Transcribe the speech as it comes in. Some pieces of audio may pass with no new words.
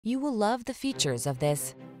You will love the features of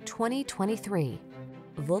this 2023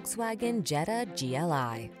 Volkswagen Jetta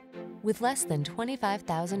GLI. With less than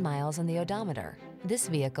 25,000 miles on the odometer, this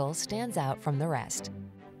vehicle stands out from the rest.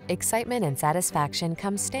 Excitement and satisfaction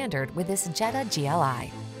come standard with this Jetta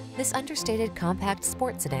GLI. This understated compact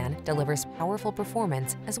sports sedan delivers powerful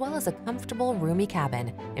performance as well as a comfortable, roomy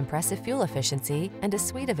cabin, impressive fuel efficiency, and a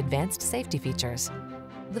suite of advanced safety features.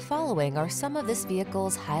 The following are some of this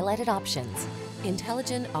vehicle's highlighted options: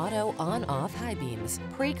 intelligent auto on-off high beams,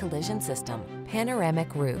 pre-collision system,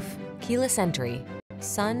 panoramic roof, keyless entry,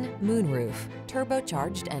 sun moonroof,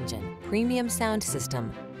 turbocharged engine, premium sound system,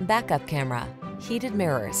 backup camera, heated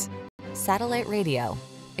mirrors, satellite radio.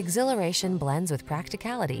 Exhilaration blends with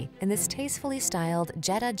practicality in this tastefully styled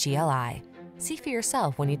Jetta GLI. See for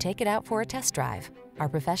yourself when you take it out for a test drive. Our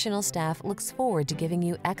professional staff looks forward to giving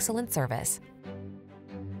you excellent service.